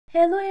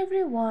Hello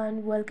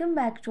everyone, welcome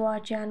back to our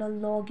channel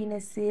Login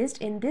Assist.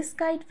 In this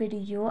guide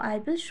video, I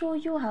will show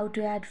you how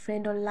to add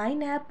friend on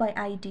Line app by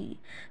ID.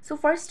 So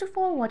first of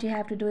all, what you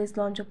have to do is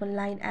launch up a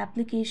Line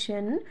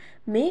application.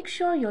 Make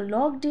sure you're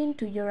logged in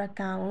to your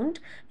account.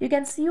 You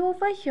can see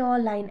over here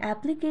Line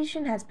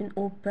application has been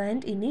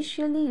opened.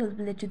 Initially, you'll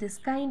be led to this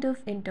kind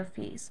of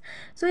interface.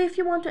 So if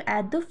you want to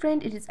add the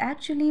friend, it is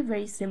actually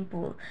very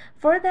simple.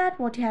 For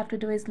that, what you have to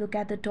do is look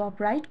at the top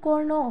right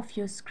corner of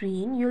your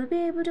screen. You'll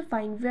be able to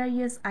find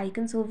various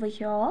icons over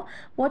here.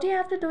 What you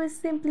have to do is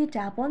simply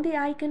tap on the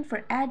icon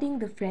for adding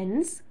the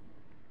friends.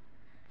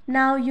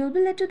 Now you'll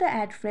be led to the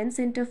add friends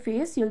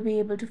interface. You'll be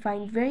able to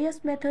find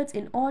various methods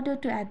in order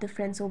to add the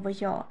friends over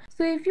here.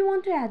 So if you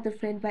want to add the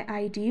friend by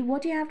ID,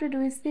 what you have to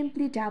do is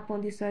simply tap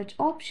on the search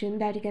option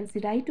that you can see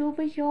right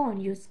over here on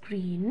your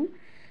screen.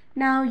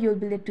 Now you'll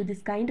be led to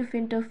this kind of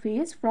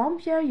interface. From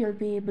here you'll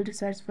be able to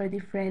search for the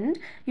friend.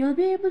 You'll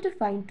be able to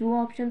find two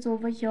options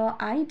over here,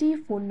 ID,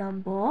 phone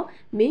number.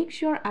 Make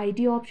sure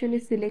ID option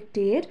is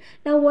selected.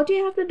 Now what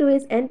you have to do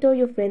is enter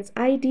your friend's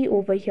ID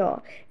over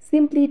here.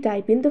 Simply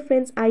type in the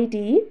friend's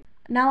ID.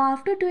 Now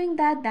after doing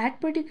that, that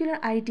particular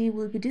ID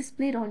will be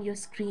displayed on your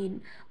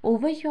screen.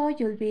 Over here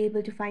you'll be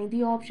able to find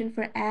the option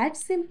for add.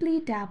 Simply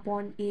tap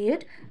on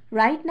it.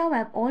 Right now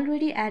I've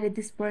already added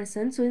this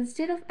person, so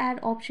instead of add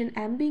option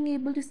I'm being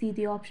able to see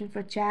the option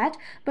for chat,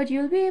 but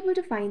you'll be able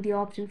to find the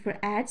option for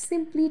add.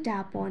 Simply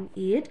tap on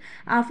it.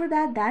 After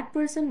that, that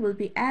person will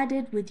be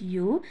added with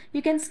you.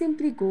 You can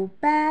simply go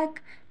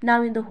back.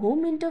 Now in the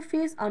home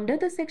interface, under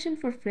the section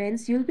for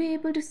friends, you'll be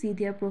able to see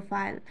their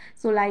profile.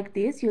 So like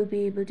this, you'll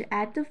be able to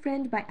add the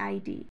friend by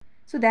ID.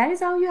 So that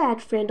is how you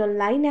add friend on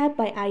Line app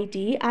by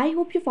ID. I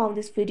hope you found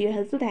this video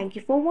helpful. Thank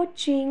you for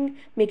watching.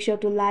 Make sure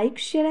to like,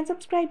 share and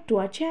subscribe to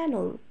our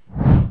channel.